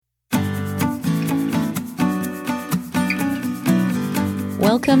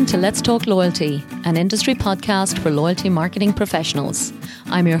Welcome to Let's Talk Loyalty, an industry podcast for loyalty marketing professionals.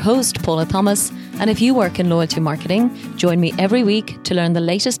 I'm your host, Paula Thomas, and if you work in loyalty marketing, join me every week to learn the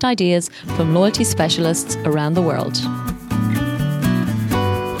latest ideas from loyalty specialists around the world.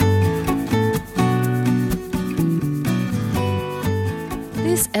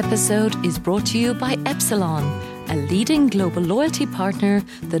 This episode is brought to you by Epsilon, a leading global loyalty partner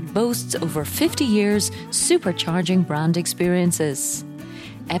that boasts over 50 years supercharging brand experiences.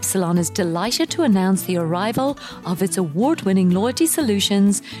 Epsilon is delighted to announce the arrival of its award-winning loyalty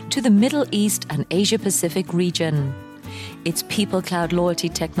solutions to the Middle East and Asia Pacific region. Its People Cloud loyalty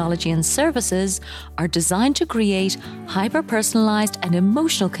technology and services are designed to create hyper-personalized and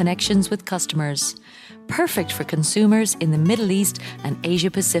emotional connections with customers, perfect for consumers in the Middle East and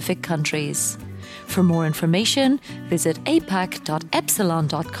Asia Pacific countries. For more information, visit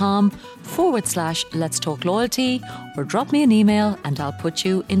apac.epsilon.com/Let's Talk Loyalty or drop me an email and I'll put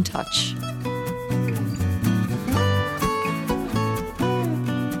you in touch.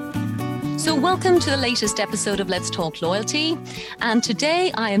 So welcome to the latest episode of Let's Talk Loyalty. And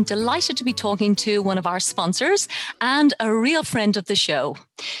today I am delighted to be talking to one of our sponsors and a real friend of the show.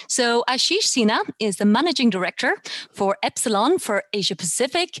 So Ashish Sinha is the Managing Director for Epsilon for Asia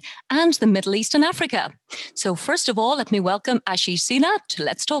Pacific and the Middle East and Africa. So first of all, let me welcome Ashish Sinha to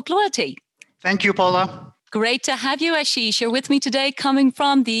Let's Talk Loyalty. Thank you, Paula. Great to have you, Ashish. You're with me today coming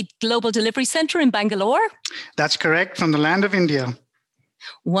from the Global Delivery Center in Bangalore. That's correct, from the land of India.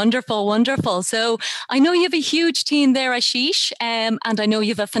 Wonderful, wonderful. So I know you have a huge team there, Ashish, and I know you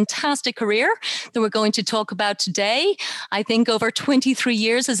have a fantastic career that we're going to talk about today. I think over 23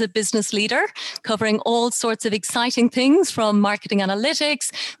 years as a business leader, covering all sorts of exciting things from marketing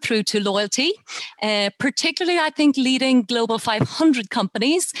analytics through to loyalty, particularly, I think, leading Global 500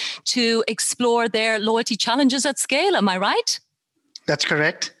 companies to explore their loyalty challenges at scale. Am I right? That's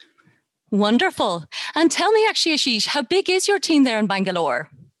correct. Wonderful. And tell me actually, Ashish, how big is your team there in Bangalore?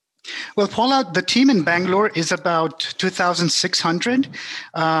 Well, Paula, the team in Bangalore is about 2,600,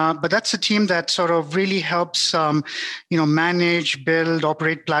 but that's a team that sort of really helps, manage, build,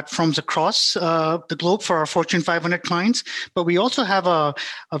 operate platforms across the globe for our Fortune 500 clients. But we also have a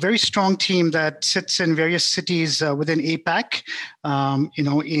very strong team that sits in various cities within APAC,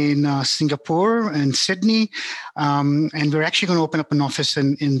 in Singapore and Sydney, and we're actually going to open up an office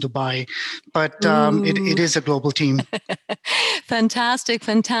in Dubai. But it is a global team. Fantastic.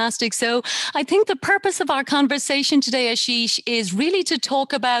 So I think the purpose of our conversation today, Ashish, is really to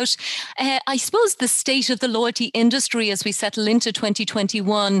talk about, I suppose, the state of the loyalty industry as we settle into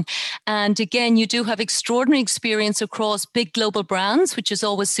 2021. And again, you do have extraordinary experience across big global brands, which is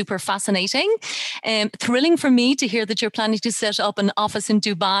always super fascinating. Thrilling for me to hear that you're planning to set up an office in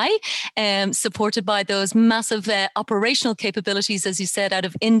Dubai, supported by those massive operational capabilities, as you said, out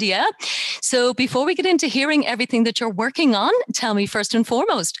of India. So before we get into hearing everything that you're working on, tell me first and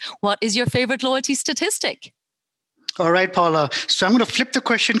foremost, what is your favorite loyalty statistic? All right, Paula. So I'm going to flip the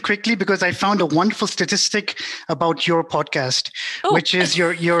question quickly because I found a wonderful statistic about your podcast, which is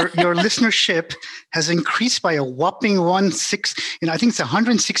your listenership has increased by a whopping I think it's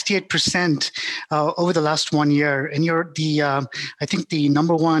 168% over the last 1 year. And you're I think the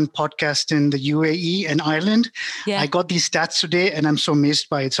number one podcast in the UAE and Ireland. Yeah. I got these stats today and I'm so amazed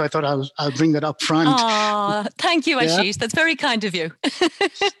by it. So I thought I'll bring that up front. Oh, thank you, Ashish. Yeah? That's very kind of you.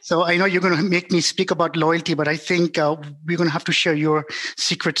 So I know you're going to make me speak about loyalty, but I think we're going to have to share your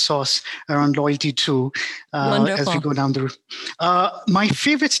secret sauce around loyalty too as we go down the road. My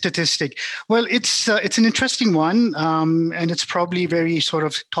favorite statistic, well, it's an interesting one, and it's probably very sort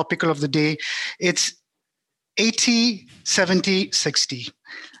of topical of the day. It's 80, 70, 60.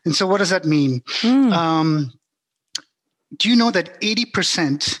 And so what does that mean? Do you know that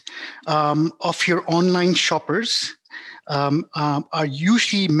 80% of your online shoppers are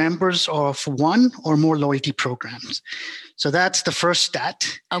usually members of one or more loyalty programs? So that's the first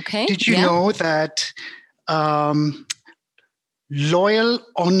stat. Okay. Did you know that loyal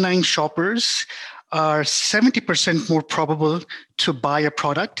online shoppers are 70% more probable to buy a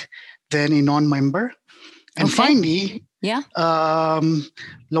product than a non-member? And finally,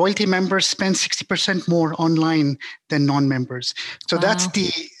 loyalty members spend 60% more online than non-members. So that's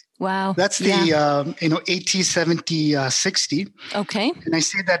the 80, 70, 60. Okay. And I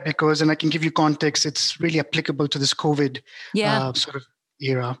say that because, and I can give you context, it's really applicable to this COVID sort of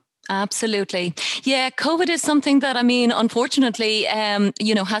era. Absolutely. Yeah, COVID is something that, I mean, unfortunately,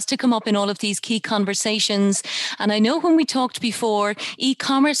 has to come up in all of these key conversations. And I know when we talked before,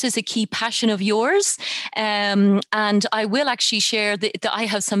 e-commerce is a key passion of yours. And I will actually share that I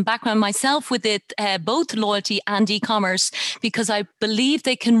have some background myself with it, both loyalty and e-commerce, because I believe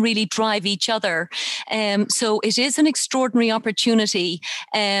they can really drive each other. So it is an extraordinary opportunity.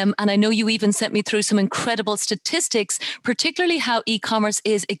 And I know you even sent me through some incredible statistics, particularly how e-commerce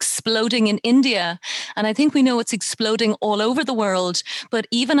is exploding in India. And I think we know it's exploding all over the world. But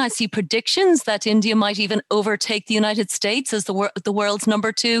even I see predictions that India might even overtake the United States as the world's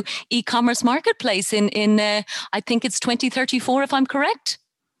number 2 e-commerce marketplace in I think it's 2034, if I'm correct.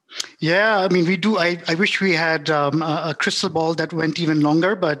 Yeah, I mean, we do. I wish we had a crystal ball that went even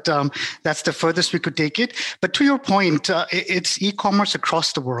longer, but that's the furthest we could take it. But to your point, it's e-commerce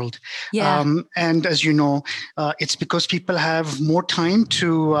across the world. Yeah. And as you know, it's because people have more time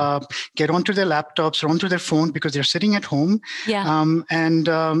to get onto their laptops or onto their phone because they're sitting at home. Yeah.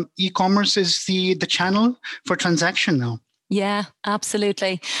 And e-commerce is the channel for transaction now. Yeah,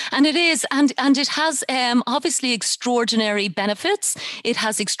 absolutely. And it is. And it has obviously extraordinary benefits. It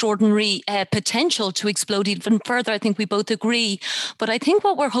has extraordinary potential to explode even further. I think we both agree. But I think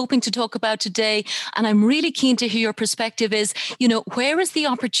what we're hoping to talk about today, and I'm really keen to hear your perspective, is, where is the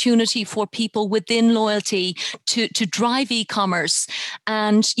opportunity for people within loyalty to drive e-commerce?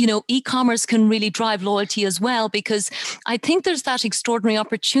 And, e-commerce can really drive loyalty as well, because I think there's that extraordinary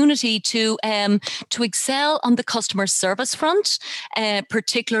opportunity to excel on the customer service front,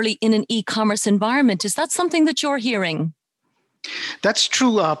 particularly in an e-commerce environment. Is that something that you're hearing? That's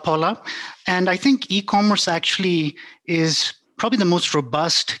true, Paula. And I think e-commerce actually is probably the most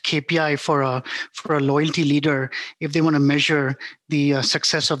robust KPI for a loyalty leader if they want to measure the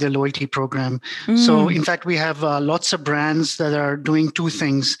success of their loyalty program. So in fact, we have lots of brands that are doing two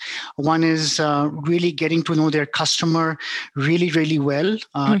things. One is really getting to know their customer really, really well,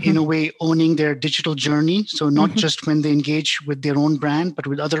 in a way owning their digital journey. So not just when they engage with their own brand, but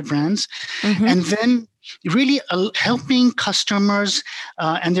with other brands. And then really helping customers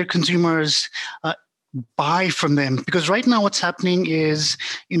and their consumers buy from them. Because right now what's happening is,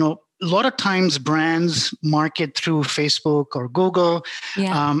 a lot of times brands market through Facebook or Google,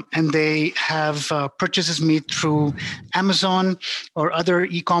 and they have purchases made through Amazon or other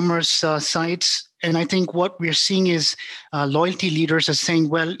e-commerce sites. And I think what we're seeing is loyalty leaders are saying,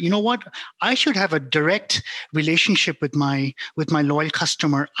 well, you know what? I should have a direct relationship with my loyal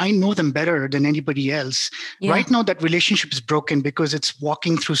customer. I know them better than anybody else. Yeah. Right now, that relationship is broken because it's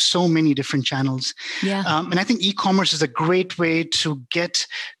walking through so many different channels. Yeah. And I think e-commerce is a great way to get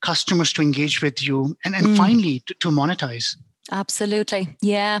customers to engage with you and finally to monetize. Absolutely.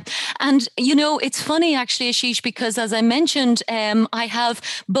 Yeah. And, it's funny actually, Ashish, because as I mentioned, I have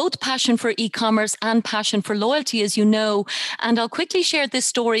both passion for e-commerce and passion for loyalty, as you know. And I'll quickly share this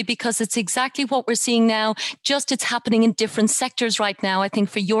story because it's exactly what we're seeing now. Just it's happening in different sectors right now, I think,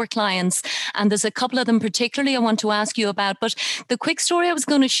 for your clients. And there's a couple of them particularly I want to ask you about. But the quick story I was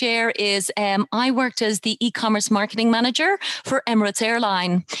going to share is I worked as the e-commerce marketing manager for Emirates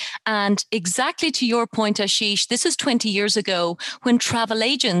Airline. And exactly to your point, Ashish, this is 20 years ago, when travel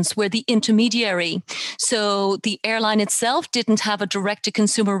agents were the intermediary. So the airline itself didn't have a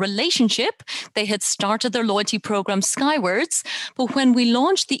direct-to-consumer relationship. They had started their loyalty program Skywards. But when we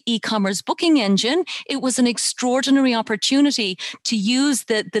launched the e-commerce booking engine, it was an extraordinary opportunity to use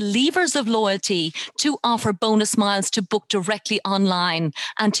the levers of loyalty to offer bonus miles to book directly online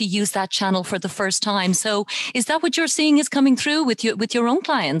and to use that channel for the first time. So is that what you're seeing is coming through with your own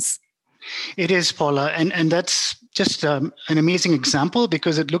clients? It is, Paula. And that's just an amazing example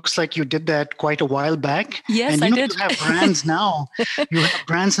because it looks like you did that quite a while back. Yes, and I did. You have brands now. You have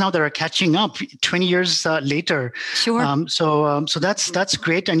brands now that are catching up 20 years later. Sure. So that's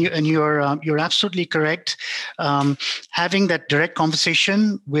great, and you're absolutely correct. Having that direct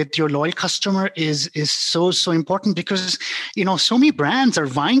conversation with your loyal customer is so important because so many brands are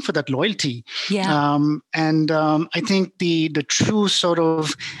vying for that loyalty. Yeah. I think the true sort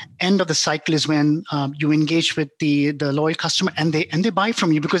of end of the cycle is when you engage with the loyal customer and they buy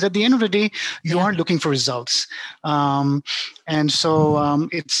from you, because at the end of the day you are looking for results, and so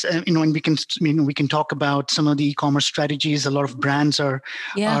it's and we can talk about some of the e-commerce strategies a lot of brands are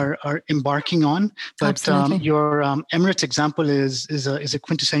embarking on, but your Emirates example is a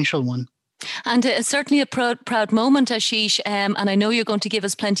quintessential one. And certainly a proud moment, Ashish, and I know you're going to give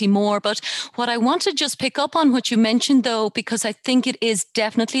us plenty more, but what I want to just pick up on what you mentioned, though, because I think it is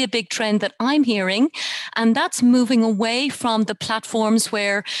definitely a big trend that I'm hearing, and that's moving away from the platforms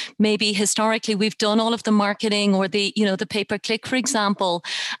where maybe historically we've done all of the marketing or the pay-per-click, for example.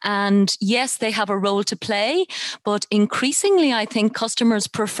 And yes, they have a role to play, but increasingly, I think customers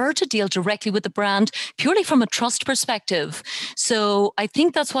prefer to deal directly with the brand purely from a trust perspective. So I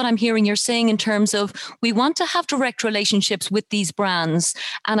think that's what I'm hearing you're saying in terms of we want to have direct relationships with these brands.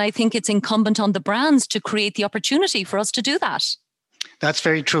 And I think it's incumbent on the brands to create the opportunity for us to do that. That's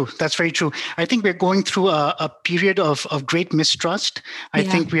very true. That's very true. I think we're going through a period of great mistrust. I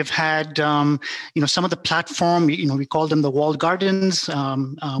think we've had, some of the platform, we call them the walled gardens,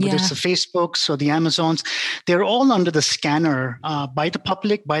 whether it's the Facebooks or the Amazons, they're all under the scanner by the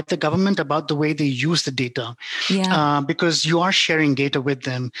public, by the government about the way they use the data, because you are sharing data with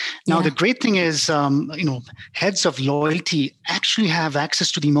them. Now, the great thing is, heads of loyalty actually have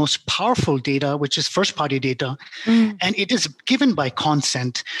access to the most powerful data, which is first-party data, and it is given by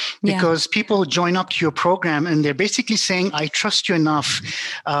consent, because people join up to your program and they're basically saying, I trust you enough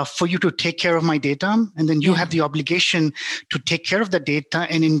for you to take care of my data. And then you have the obligation to take care of the data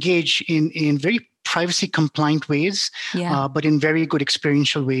and engage in very privacy compliant ways, but in very good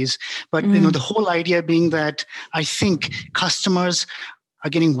experiential ways. But the whole idea being that I think customers are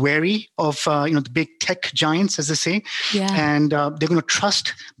getting wary of the big tech giants, as they say, and they're going to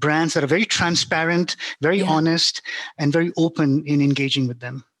trust brands that are very transparent, very honest, and very open in engaging with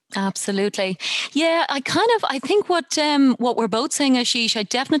them. Absolutely. Yeah, I think what we're both saying, Ashish, I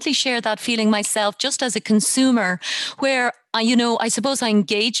definitely share that feeling myself just as a consumer, where I suppose I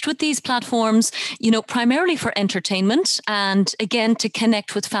engaged with these platforms, primarily for entertainment and again, to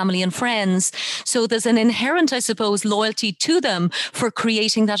connect with family and friends. So there's an inherent, I suppose, loyalty to them for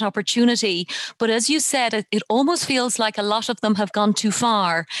creating that opportunity. But as you said, it almost feels like a lot of them have gone too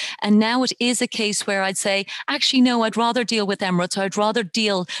far. And now it is a case where I'd say, actually, no, I'd rather deal with Emirates. I'd rather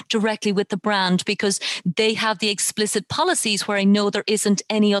deal directly with the brand because they have the explicit policies where I know there isn't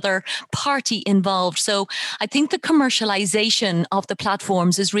any other party involved. So I think the commercialization of the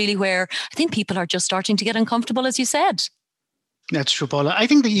platforms is really where I think people are just starting to get uncomfortable, as you said. That's true, Paula. I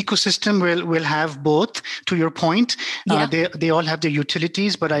think the ecosystem will have both, to your point. They all have their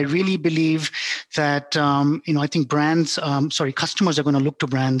utilities, but I really believe that, I think customers are going to look to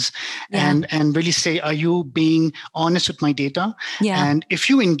brands and really say, are you being honest with my data? And if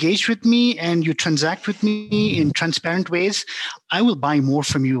you engage with me and you transact with me in transparent ways, I will buy more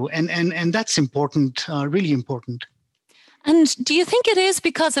from you. And that's important, really important. And do you think it is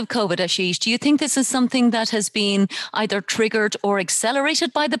because of COVID, Ashish? Do you think this is something that has been either triggered or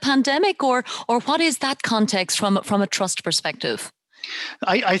accelerated by the pandemic, or what is that context from a trust perspective?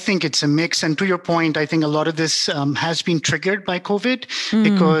 I think it's a mix. And to your point, I think a lot of this has been triggered by COVID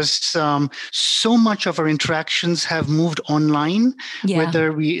because so much of our interactions have moved online,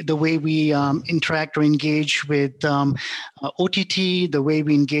 whether the way we interact or engage with OTT, the way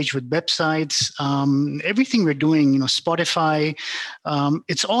we engage with websites, everything we're doing, Spotify,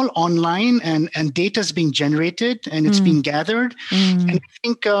 it's all online and data is being generated and it's being gathered. And I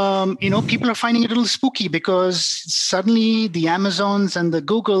think, people are finding it a little spooky because suddenly the Amazons and the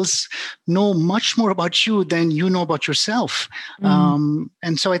Googles know much more about you than you know about yourself.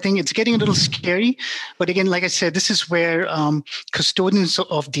 And so I think it's getting a little scary. But again, like I said, this is where custodians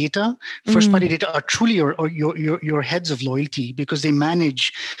of data, first-party data, are truly your heads of loyalty because they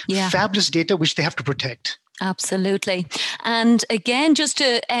manage fabulous data which they have to protect. Absolutely. And again, just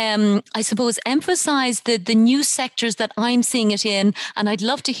to, I suppose, emphasize the new sectors that I'm seeing it in, and I'd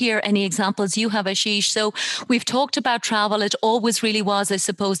love to hear any examples you have, Ashish. So we've talked about travel. It always really was, I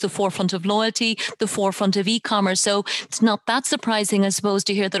suppose, the forefront of loyalty, the forefront of e-commerce. So it's not that surprising, I suppose,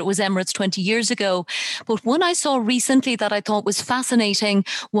 to hear that it was Emirates 20 years ago. But one I saw recently that I thought was fascinating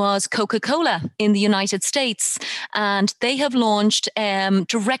was Coca-Cola in the United States. And they have launched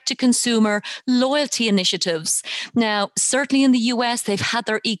direct-to-consumer loyalty initiatives. Now, certainly in the US, they've had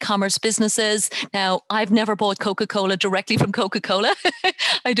their e-commerce businesses. Now, I've never bought Coca-Cola directly from Coca-Cola.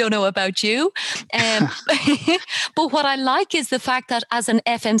 I don't know about you. But what I like is the fact that as an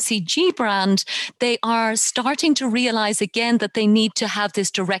FMCG brand, they are starting to realize again that they need to have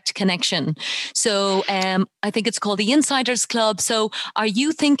this direct connection. So I think it's called the Insiders Club. So are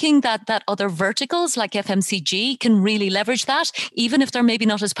you thinking that other verticals like FMCG can really leverage that, even if they're maybe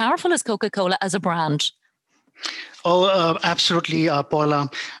not as powerful as Coca-Cola as a brand? Oh, absolutely, Paula.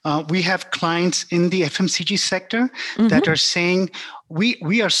 We have clients in the FMCG sector that are saying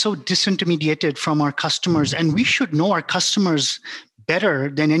we are so disintermediated from our customers, and we should know our customers better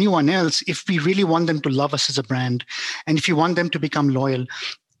than anyone else if we really want them to love us as a brand, and if you want them to become loyal.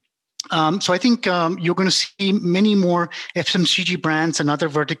 So I think you're going to see many more FMCG brands and other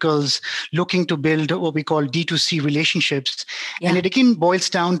verticals looking to build what we call D2C relationships. Yeah. And it again boils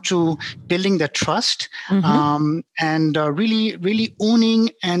down to building that trust, and really, really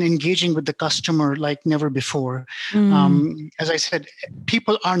owning and engaging with the customer like never before. As I said,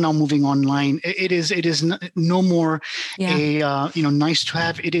 people are now moving online. It is no more a nice to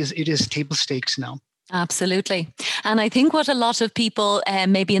have. It is table stakes now. Absolutely. And I think what a lot of people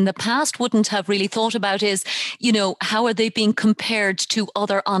maybe in the past wouldn't have really thought about is, how are they being compared to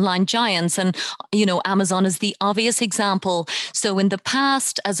other online giants? And, Amazon is the obvious example. So in the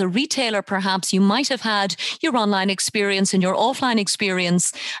past, as a retailer, perhaps you might have had your online experience and your offline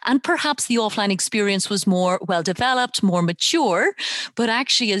experience, and perhaps the offline experience was more well-developed, more mature. But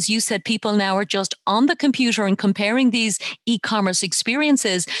actually, as you said, people now are just on the computer and comparing these e-commerce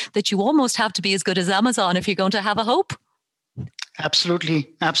experiences that you almost have to be as good as Amazon if you're going to have a hope. Absolutely.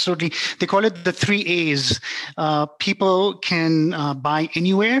 They call it the 3 A's. People can buy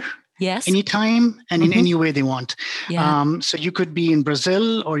anywhere. Yes. Anytime and in any way they want. Yeah. So you could be in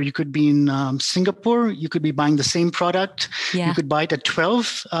Brazil, or you could be in Singapore. You could be buying the same product. Yeah. You could buy it at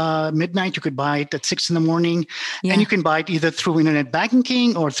 12 midnight. You could buy it at 6 a.m. Yeah. And you can buy it either through internet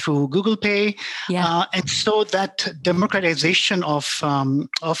banking or through Google Pay. Yeah. And so that democratization of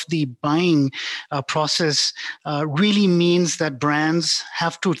the buying process really means that brands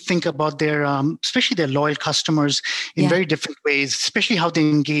have to think about their, especially their loyal customers in very different ways, especially how they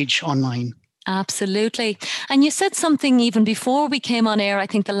engage online. Absolutely. And you said something even before we came on air, I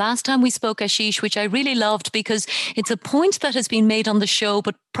think the last time we spoke, Ashish, which I really loved, because it's a point that has been made on the show,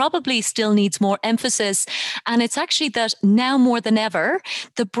 but probably still needs more emphasis. And it's actually that now more than ever,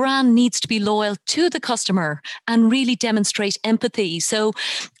 the brand needs to be loyal to the customer and really demonstrate empathy. So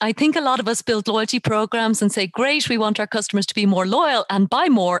I think a lot of us build loyalty programs and say, great, we want our customers to be more loyal and buy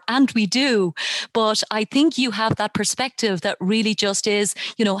more, and we do. But I think you have that perspective that really just is,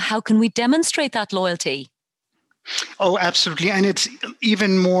 how can we demonstrate that loyalty? Oh, absolutely. And it's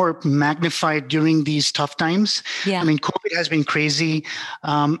even more magnified during these tough times. Yeah. I mean, COVID has been crazy,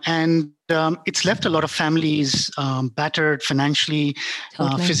 and it's left a lot of families battered financially,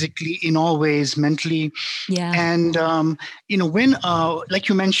 physically, in all ways, mentally. Yeah. And, when, like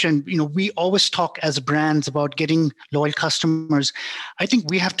you mentioned, we always talk as brands about getting loyal customers. I think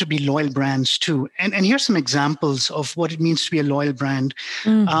we have to be loyal brands too. And here's some examples of what it means to be a loyal brand.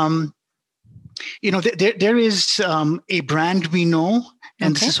 There is a brand we know,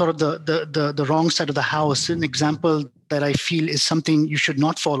 and this is sort of the wrong side of the house. An example that I feel is something you should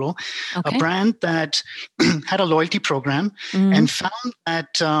not follow. A brand that had a loyalty program and found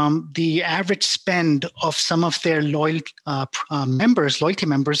that the average spend of some of their loyalty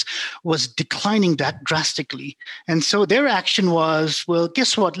members was declining that drastically. And so their action was, well,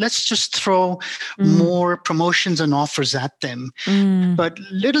 guess what? Let's just throw more promotions and offers at them. But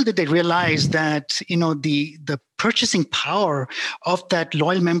little did they realize that, the purchasing power of that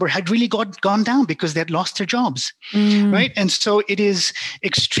loyal member had really gone down because they had lost their jobs, right? And so it is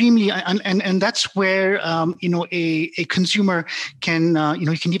extremely, and that's where a consumer can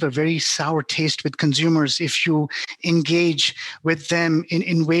you can leave a very sour taste with consumers if you engage with them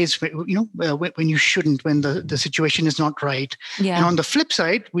in ways when you shouldn't, when the situation is not right. Yeah. And on the flip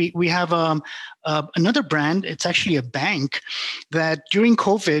side, we have another brand. It's actually a bank that during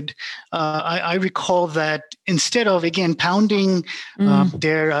COVID, I recall that instead of, again, pounding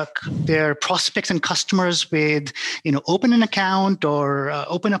their prospects and customers with, open an account or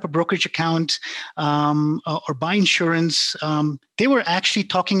open up a brokerage account or buy insurance, they were actually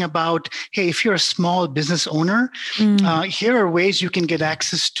talking about, hey, if you're a small business owner, here are ways you can get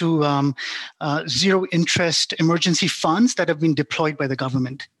access to zero interest emergency funds that have been deployed by the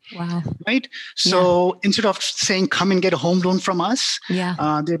government. Wow. Right. So instead of saying, come and get a home loan from us,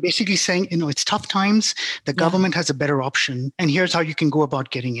 they're basically saying, it's tough times. The government has a better option, and here's how you can go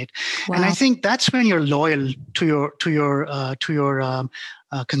about getting it. Wow. And I think that's when you're loyal to your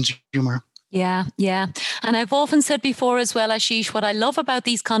consumer. Yeah. And I've often said before as well, Ashish, what I love about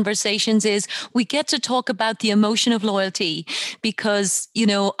these conversations is we get to talk about the emotion of loyalty, because,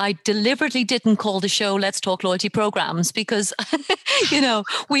 I deliberately didn't call the show Let's Talk Loyalty Programs because,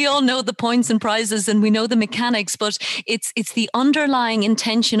 we all know the points and prizes and we know the mechanics, but it's the underlying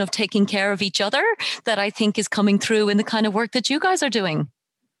intention of taking care of each other that I think is coming through in the kind of work that you guys are doing.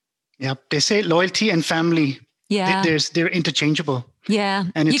 Yeah. They say loyalty and family. Yeah. They're interchangeable. Yeah.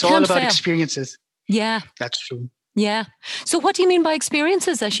 And it's all about experiences. Yeah. That's true. Yeah. So what do you mean by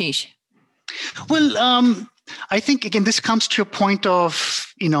experiences, Ashish? Well, I think, again, this comes to a point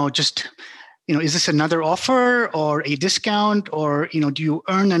of, just, is this another offer or a discount, or, do you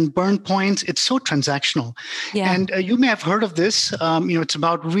earn and burn points? It's so transactional. Yeah. And you may have heard of this. It's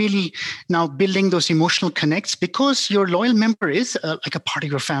about really now building those emotional connects, because your loyal member is like a part of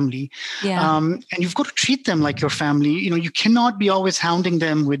your family. Yeah. And you've got to treat them like your family. You cannot be always hounding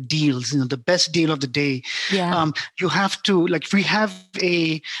them with deals, the best deal of the day. Yeah. You have to, like, we have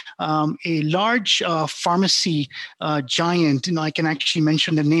a large pharmacy giant, I can actually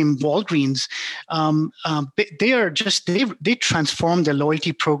mention the name, Walgreens. They transformed their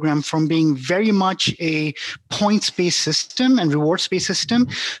loyalty program from being very much a points-based system and rewards-based system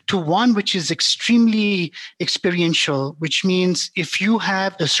to one which is extremely experiential, which means if you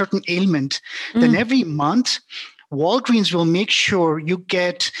have a certain ailment, then every month Walgreens will make sure you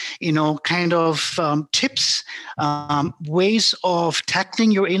get, tips, ways of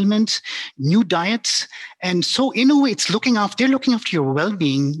tackling your ailment, new diets. And so in a way, they're looking after your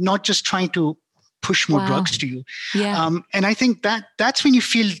well-being, not just trying to push more drugs to you. Yeah. And I think that's when you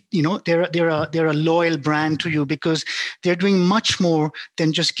feel, they're a loyal brand to you, because they're doing much more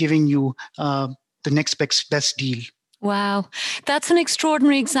than just giving you the next best deal. Wow. That's an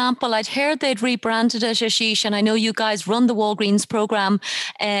extraordinary example. I'd heard they'd rebranded it, Ashish, and I know you guys run the Walgreens program,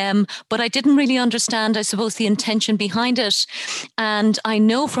 but I didn't really understand, I suppose, the intention behind it. And I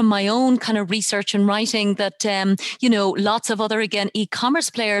know from my own kind of research and writing that, lots of other, again,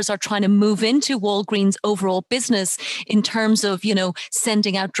 e-commerce players are trying to move into Walgreens' overall business in terms of,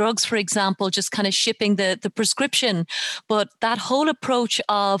 sending out drugs, for example, just kind of shipping the prescription. But that whole approach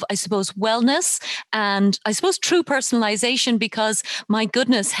of, I suppose, wellness and I suppose true personalization, because my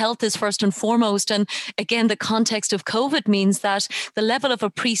goodness, health is first and foremost. And again, the context of COVID means that the level of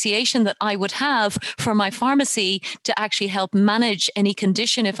appreciation that I would have for my pharmacy to actually help manage any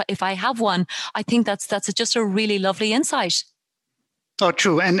condition if I have one, I think that's just a really lovely insight. Oh,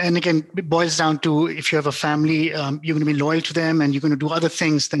 true. And again, it boils down to, if you have a family, you're going to be loyal to them, and you're going to do other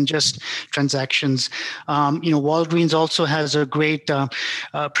things than just transactions. Walgreens also has a great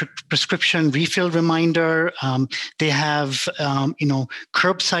prescription refill reminder. They have,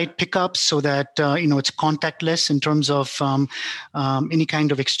 curbside pickups, so that, it's contactless in terms of any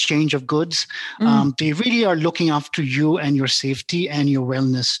kind of exchange of goods. They really are looking after you and your safety and your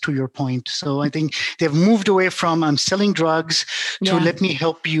wellness, to your point. So I think they've moved away from selling drugs to let me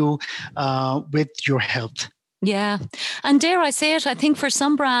help you with your health. Yeah. And dare I say it, I think for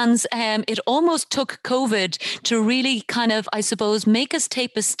some brands, it almost took COVID to really kind of, I suppose, make us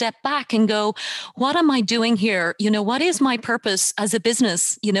take a step back and go, what am I doing here? What is my purpose as a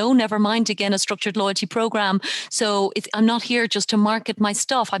business? Never mind, again, a structured loyalty program. So I'm not here just to market my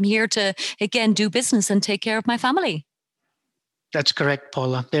stuff. I'm here to, again, do business and take care of my family. That's correct,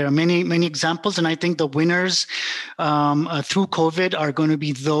 Paula. There are many, many examples. And I think the winners through COVID are going to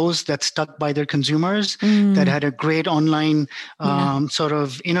be those that stuck by their consumers, that had a great online sort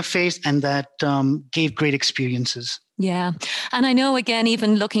of interface, and that gave great experiences. Yeah. And I know, again,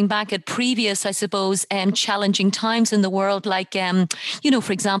 even looking back at previous, I suppose, challenging times in the world, like,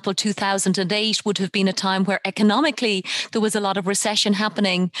 for example, 2008 would have been a time where economically there was a lot of recession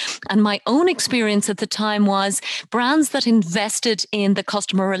happening. And my own experience at the time was brands that invested in the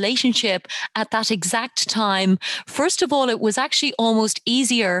customer relationship at that exact time. First of all, it was actually almost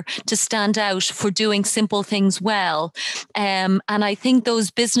easier to stand out for doing simple things well. And I think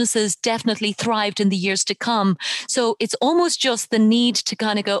those businesses definitely thrived in the years to come. So it's almost just the need to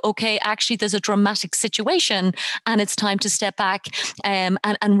kind of go, okay, actually there's a dramatic situation and it's time to step back and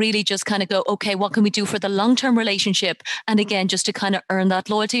really just kind of go, okay, what can we do for the long-term relationship? And again, just to kind of earn that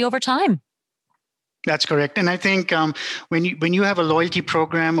loyalty over time. That's correct. And I think when you have a loyalty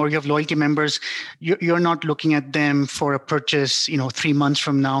program or you have loyalty members, you're not looking at them for a purchase, 3 months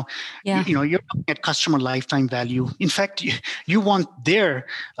from now. Yeah. You're looking at customer lifetime value. In fact, you want their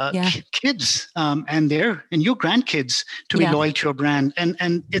kids and your grandkids to be loyal to your brand.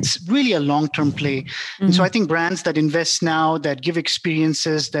 And it's really a long-term play. And so I think brands that invest now, that give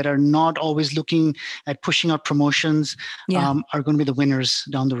experiences, that are not always looking at pushing out promotions are going to be the winners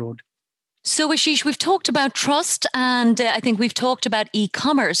down the road. So Ashish, we've talked about trust, and I think we've talked about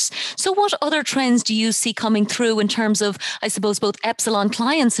e-commerce. So what other trends do you see coming through in terms of, I suppose, both Epsilon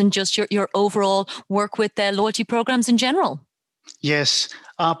clients and just your overall work with loyalty programs in general? Yes.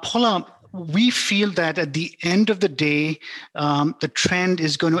 Paula, we feel that at the end of the day, the trend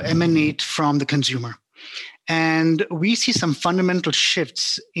is going to emanate from the consumer. And we see some fundamental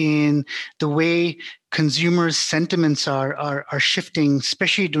shifts in the way consumers' sentiments are shifting,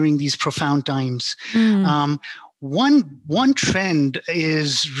 especially during these profound times. One trend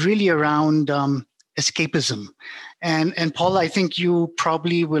is really around escapism. And Paula, I think you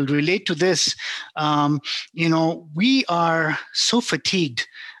probably will relate to this. We are so fatigued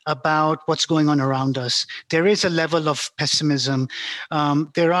about what's going on around us. There is a level of pessimism.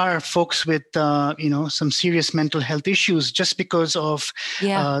 There are folks with, some serious mental health issues just because of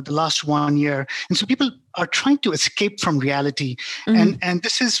the last 1 year. And so people are trying to escape from reality. And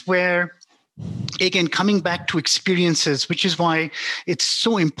this is where, again, coming back to experiences, which is why it's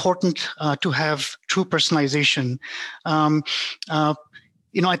so important to have true personalization. And I'll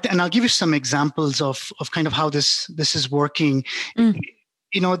give you some examples of kind of how this is working.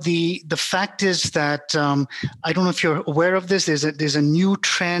 The fact is that I don't know if you're aware of this. There's a new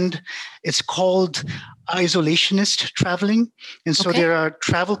trend. It's called isolationist traveling, and so there are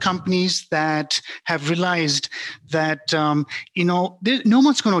travel companies that have realized that no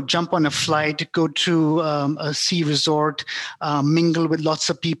one's going to jump on a flight, go to a sea resort, mingle with lots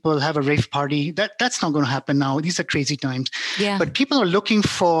of people, have a rave party. That's not going to happen now. These are crazy times. Yeah. But people are looking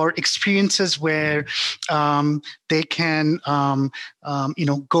for experiences where they can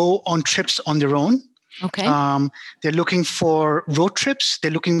go on trips on their own. Okay. They're looking for road trips. They're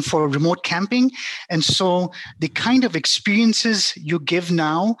looking for remote camping. And so the kind of experiences you give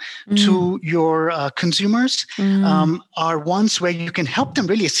now to your consumers are ones where you can help them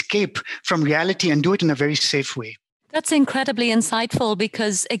really escape from reality and do it in a very safe way. That's incredibly insightful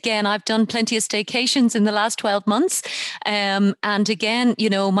because, again, I've done plenty of staycations in the last 12 months. And again,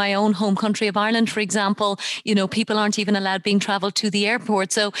 my own home country of Ireland, for example, people aren't even allowed being traveled to the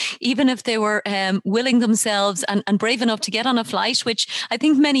airport. So even if they were willing themselves and brave enough to get on a flight, which I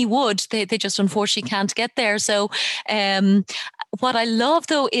think many would, they just unfortunately can't get there. So what I love,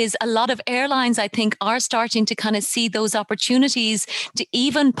 though, is a lot of airlines, I think, are starting to kind of see those opportunities to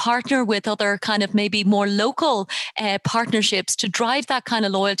even partner with other kind of maybe more local partnerships to drive that kind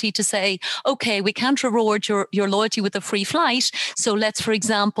of loyalty, to say, okay, we can't reward your loyalty with a free flight. So let's, for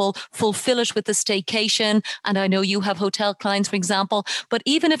example, fulfill it with a staycation. And I know you have hotel clients, for example, but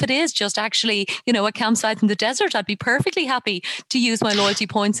even if it is just actually, a campsite in the desert, I'd be perfectly happy to use my loyalty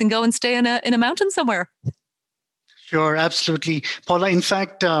points and go and stay in a mountain somewhere. Sure, absolutely. Paula, in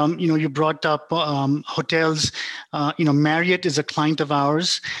fact, you brought up hotels. Marriott is a client of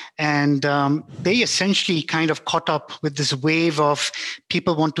ours, and they essentially kind of caught up with this wave of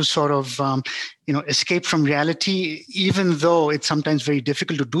people want to sort of, escape from reality, even though it's sometimes very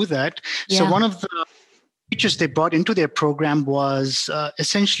difficult to do that. Yeah. So one of the features they brought into their program was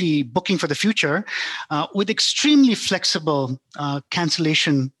essentially booking for the future with extremely flexible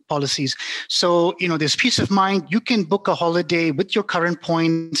cancellation policies. So, there's peace of mind. You can book a holiday with your current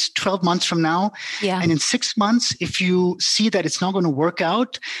points 12 months from now. Yeah. And in 6 months, if you see that it's not going to work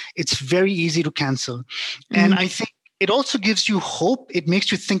out, it's very easy to cancel. Mm-hmm. And I think it also gives you hope. It makes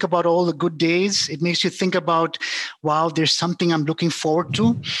you think about all the good days. It makes you think about, wow, there's something I'm looking forward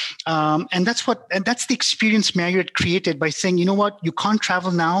to. And that's the experience Marriott created by saying, you know what, you can't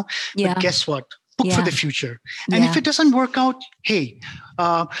travel now, but guess what? Book for the future. And if it doesn't work out, hey,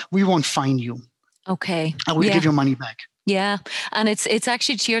 we won't fine you. Okay. And we'll give your money back. Yeah. And it's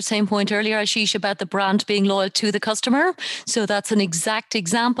actually to your same point earlier, Ashish, about the brand being loyal to the customer. So that's an exact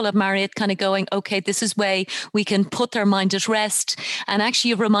example of Marriott kind of going, okay, this is way we can put their mind at rest. And actually,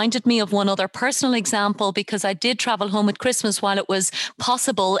 you reminded me of one other personal example, because I did travel home at Christmas while it was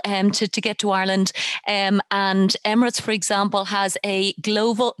possible to get to Ireland. And Emirates, for example, has a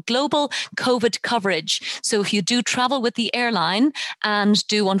global COVID coverage. So if you do travel with the airline and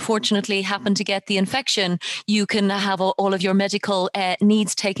do unfortunately happen to get the infection, you can have all of your medical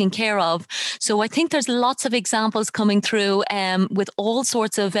needs taken care of. So I think there's lots of examples coming through with all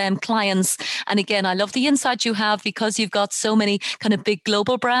sorts of clients. And again, I love the insight you have, because you've got so many kind of big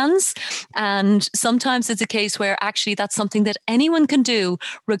global brands. And sometimes it's a case where actually that's something that anyone can do,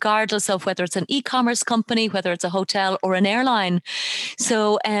 regardless of whether it's an e-commerce company, whether it's a hotel or an airline.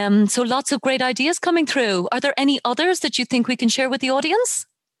 So lots of great ideas coming through. Are there any others that you think we can share with the audience?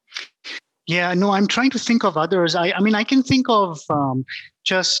 Yeah, no, I'm trying to think of others. I mean, I can think of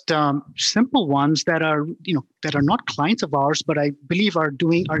just simple ones that are not clients of ours, but I believe are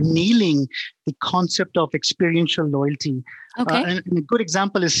nailing the concept of experiential loyalty. Okay. And a good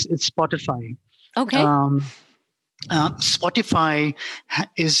example is Spotify. Okay. Spotify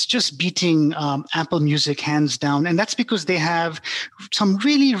is just beating Apple Music hands down. And that's because they have some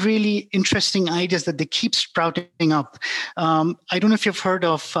really, really interesting ideas that they keep sprouting up. I don't know if you've heard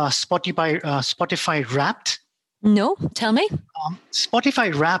of Spotify Wrapped. No, tell me.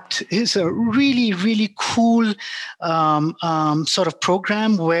 Spotify Wrapped is a really, really cool sort of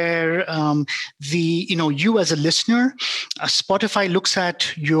program where you as a listener, Spotify looks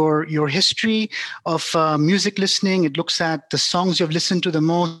at your history of music listening. It looks at the songs you've listened to the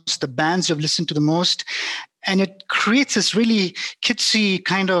most, the bands you've listened to the most, and it creates this really kitsy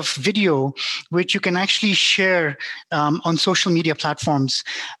kind of video, which you can actually share on social media platforms.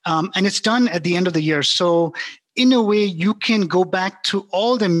 And it's done at the end of the year. So in a way, you can go back to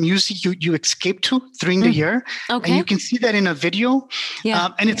all the music you escaped to during the year, and you can see that in a video. Yeah.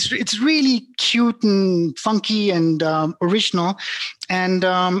 And it's really cute and funky and original. And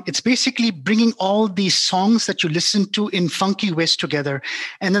it's basically bringing all these songs that you listen to in funky ways together.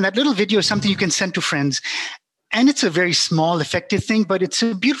 And then that little video is something you can send to friends. And it's a very small, effective thing, but it's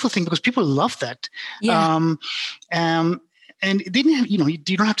a beautiful thing because people love that. Yeah. And they didn't have, you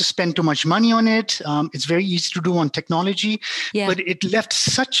don't have to spend too much money on it. It's very easy to do on technology, but it left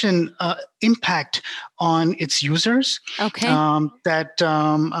such an impact on its users. Okay. That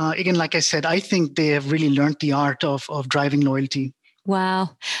again, like I said, I think they have really learned the art of driving loyalty.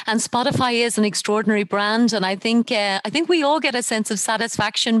 Wow. And Spotify is an extraordinary brand. And I think we all get a sense of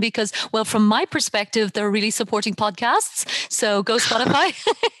satisfaction because, well, from my perspective, they're really supporting podcasts. So go Spotify.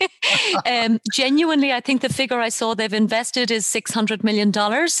 Genuinely, I think the figure I saw they've invested is $600 million.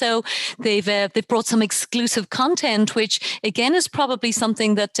 So they've brought some exclusive content, which again is probably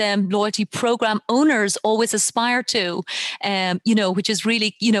something that loyalty program owners always aspire to, which is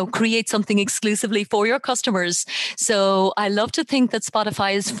really, create something exclusively for your customers. So I love to think that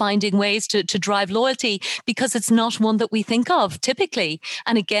Spotify is finding ways to drive loyalty because it's not one that we think of typically.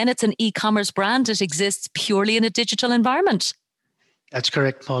 And again, it's an e-commerce brand. It exists purely in a digital environment. That's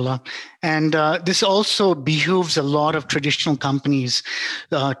correct, Paula. And this also behooves a lot of traditional companies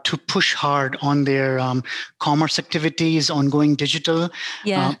to push hard on their commerce activities, on going digital.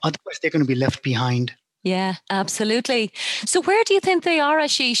 Yeah. Otherwise, they're going to be left behind. Yeah, absolutely. So where do you think they are,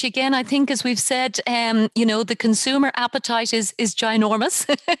 Ashish? Again, I think, as we've said, the consumer appetite is ginormous,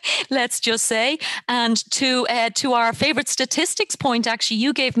 let's just say. And to our favorite statistics point, actually,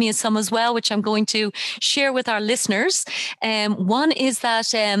 you gave me some as well, which I'm going to share with our listeners. One is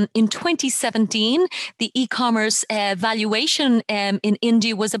that in 2017, the e-commerce valuation in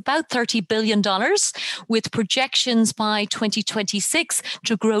India was about $30 billion, with projections by 2026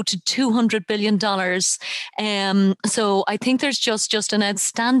 to grow to $200 billion. So I think there's just an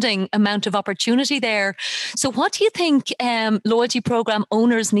outstanding amount of opportunity there. So what do you think loyalty program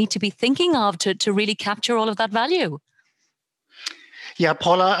owners need to be thinking of to really capture all of that value? Yeah,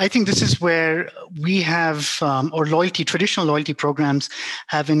 Paula, I think this is where we have, traditional loyalty programs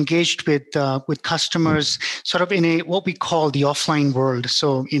have engaged with customers sort of in what we call the offline world.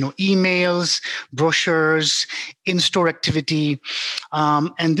 So, emails, brochures, in-store activity.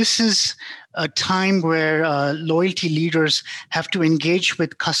 And this is a time where loyalty leaders have to engage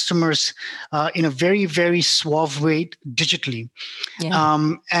with customers in a very, very suave way digitally.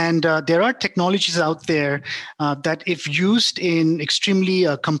 Yeah. And there are technologies out there that, if used in extremely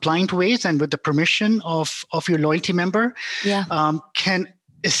compliant ways and with the permission of your loyalty member, can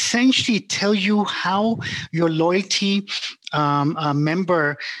essentially tell you how your loyalty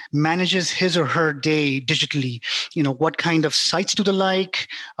member manages his or her day digitally. What kind of sites do they like?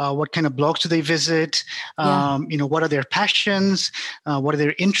 What kind of blogs do they visit? What are their passions? What are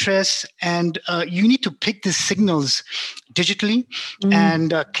their interests? And you need to pick these signals digitally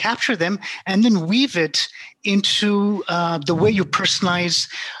and capture them and then weave it into the way you personalize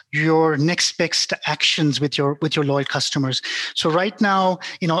your next best actions with your loyal customers. So right now,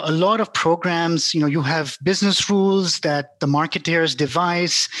 a lot of programs, you have business rules that the marketers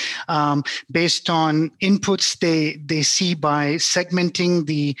devise based on inputs they see by segmenting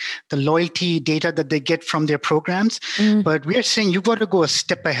the loyalty data that they get from their programs. But we are saying you've got to go a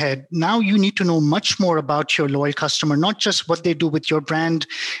step ahead. Now you need to know much more about your loyal customer, not just what they do with your brand,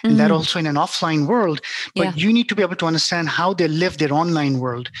 and that also in an offline world, but you need to be able to understand how they live their online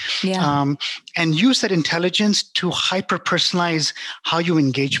world. Yeah. And use that intelligence to hyper-personalize how you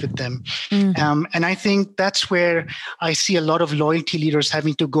engage with them. And I think that's where I see a lot of loyalty leaders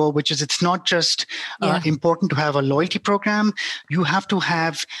having to go, which is it's not just important to have a loyalty program. You have to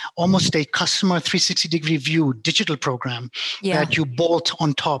have almost a customer 360-degree view digital program that you bolt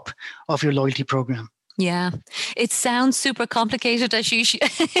on top of your loyalty program. Yeah, it sounds super complicated, Ashish.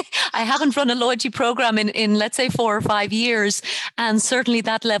 I haven't run a loyalty program in let's say 4 or 5 years. And certainly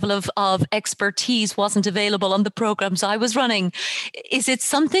that level of expertise wasn't available on the programs I was running. Is it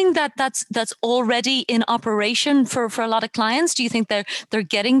something that's already in operation for a lot of clients? Do you think they're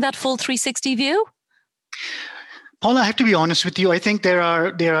getting that full 360 view? Paula, I have to be honest with you. I think there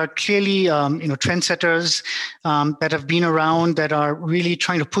are clearly trendsetters that have been around that are really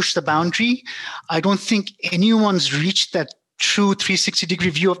trying to push the boundary. I don't think anyone's reached that true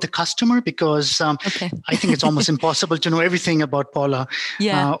 360-degree view of the customer because I think it's almost impossible to know everything about Paula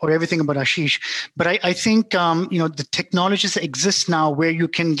or everything about Ashish. But I think the technologies that exist now where you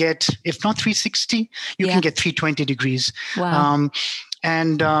can get, if not 360, you can get 320 degrees. Wow.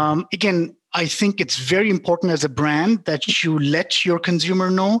 Again, I think it's very important as a brand that you let your consumer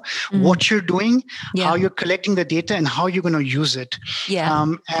know what you're doing, how you're collecting the data, and how you're going to use it.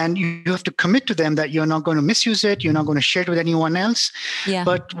 And you have to commit to them that you're not going to misuse it. You're not going to share it with anyone else.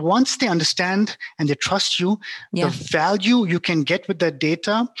 But once they understand and they trust you, the value you can get with that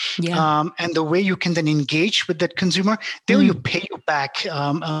data and the way you can then engage with that consumer, they will pay you back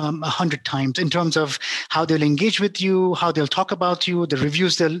 100 times in terms of how they'll engage with you, how they'll talk about you, the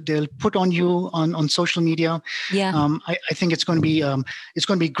reviews they'll put on you on social media. I think it's going to be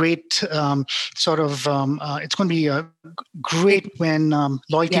great. It's going to be great when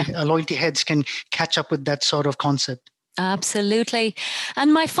loyalty heads can catch up with that sort of concept. Absolutely.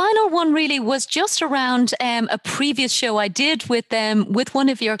 And my final one really was just around a previous show I did with one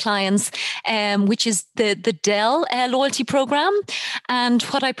of your clients, which is the Dell loyalty program. And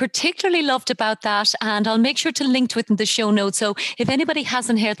what I particularly loved about that, and I'll make sure to link to it in the show notes. So if anybody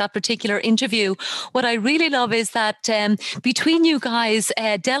hasn't heard that particular interview, what I really love is that between you guys,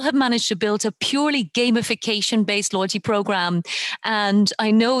 Dell have managed to build a purely gamification-based loyalty program. And I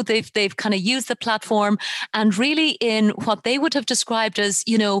know they've kind of used the platform and really in what they would have described as,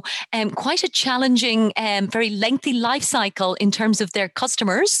 quite a challenging, very lengthy life cycle in terms of their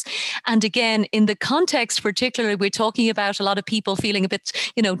customers. And again, in the context, particularly, we're talking about a lot of people feeling a bit,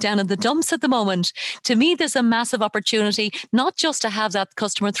 down in the dumps at the moment. To me, there's a massive opportunity, not just to have that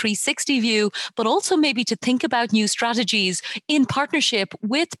customer 360 view, but also maybe to think about new strategies in partnership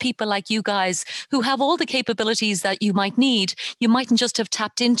with people like you guys who have all the capabilities that you might need. You mightn't just have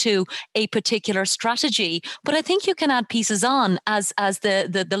tapped into a particular strategy, but I think you can add pieces on as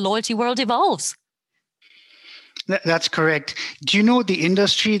the loyalty world evolves. That's correct. Do you know the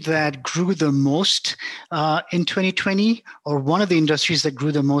industry that grew the most in 2020, or one of the industries that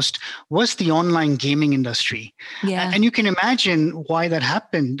grew the most, was the online gaming industry? And you can imagine why that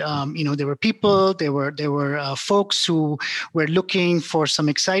happened. There were people, there were folks who were looking for some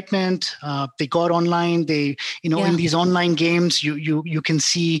excitement. They got online. In these online games, you can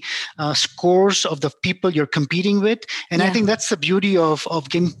see scores of the people you're competing with. And I think that's the beauty of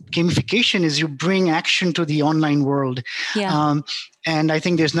gamification is you bring action to the online world. And I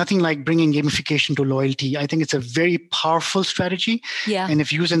think there's nothing like bringing gamification to loyalty. I think it's a very powerful strategy. And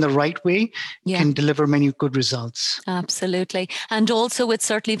if used in the right way, can deliver many good results. Absolutely. And also it's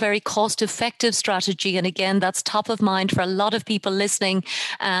certainly very cost-effective strategy. And again, that's top of mind for a lot of people listening.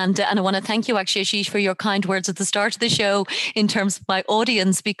 And I want to thank you, actually, Ashish, for your kind words at the start of the show in terms of my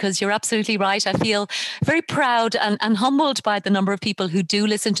audience, because you're absolutely right. I feel very proud and humbled by the number of people who do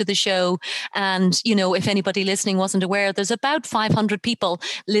listen to the show. And, if anybody listening wasn't aware, there's about 500 people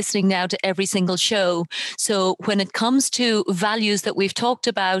listening now to every single show. So when it comes to values that we've talked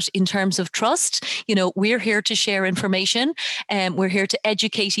about in terms of trust, we're here to share information and we're here to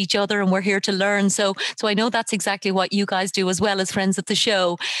educate each other and we're here to learn. So I know that's exactly what you guys do as well as friends of the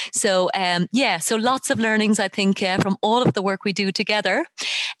show. So so lots of learnings, I think, from all of the work we do together.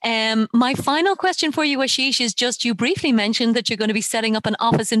 My final question for you, Ashish, is just you briefly mentioned that you're going to be setting up an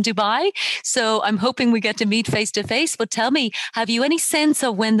office in Dubai. So I'm hoping we get to meet face to face, but tell me, have you any sense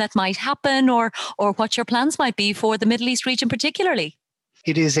of when that might happen or what your plans might be for the Middle East region particularly?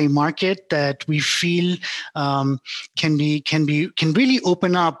 It is a market that we feel can really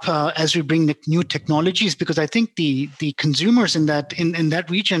open up as we bring the new technologies, because I think the consumers in that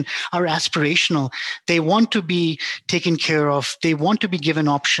region are aspirational. They want to be taken care of. They want to be given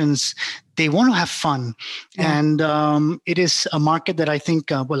options. They want to have fun. And it is a market that I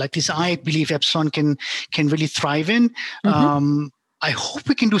think, at least I believe Epsilon can really thrive in. I hope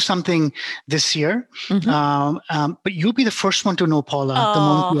we can do something this year. But you'll be the first one to know, Paula, the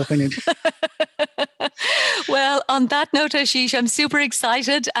moment you open it. Well, on that note, Ashish, I'm super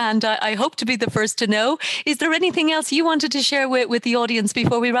excited and I hope to be the first to know. Is there anything else you wanted to share with the audience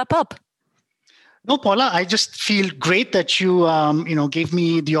before we wrap up? No, Paula, I just feel great that you, gave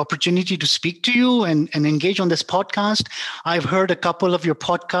me the opportunity to speak to you and engage on this podcast. I've heard a couple of your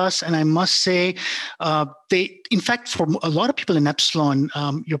podcasts, and I must say in fact, for a lot of people in Epsilon,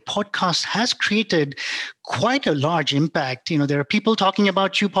 your podcast has created quite a large impact. There are people talking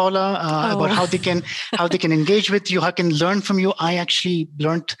about you, Paula, about how they can engage with you, how they can learn from you. I actually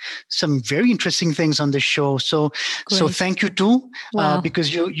learned some very interesting things on this show. So thank you too,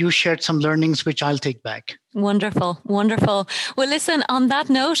 because you shared some learnings which I'll take back. Wonderful. Well, listen, on that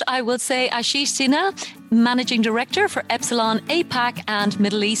note, I will say Ashish Sinha, Managing Director for Epsilon APAC and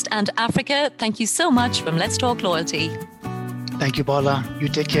Middle East and Africa. Thank you so much from Let's Talk Loyalty. Thank you, Paula. You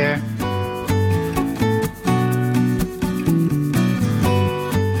take care.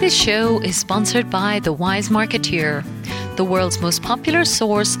 This show is sponsored by The Wise Marketeer, the world's most popular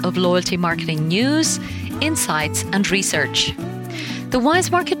source of loyalty marketing news, insights, and research. The Wise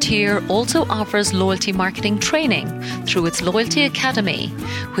Marketeer also offers loyalty marketing training through its Loyalty Academy,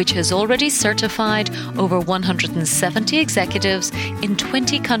 which has already certified over 170 executives in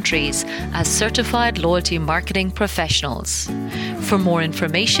 20 countries as certified loyalty marketing professionals. For more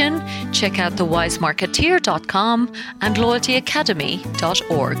information, check out thewisemarketeer.com and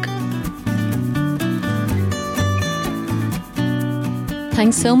loyaltyacademy.org.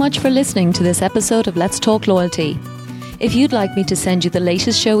 Thanks so much for listening to this episode of Let's Talk Loyalty. If you'd like me to send you the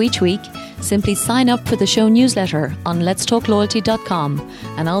latest show each week, simply sign up for the show newsletter on letstalkloyalty.com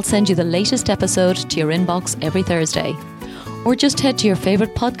and I'll send you the latest episode to your inbox every Thursday. Or just head to your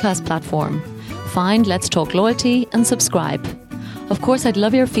favourite podcast platform. Find Let's Talk Loyalty and subscribe. Of course, I'd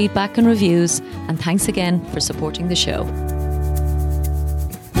love your feedback and reviews, and thanks again for supporting the show.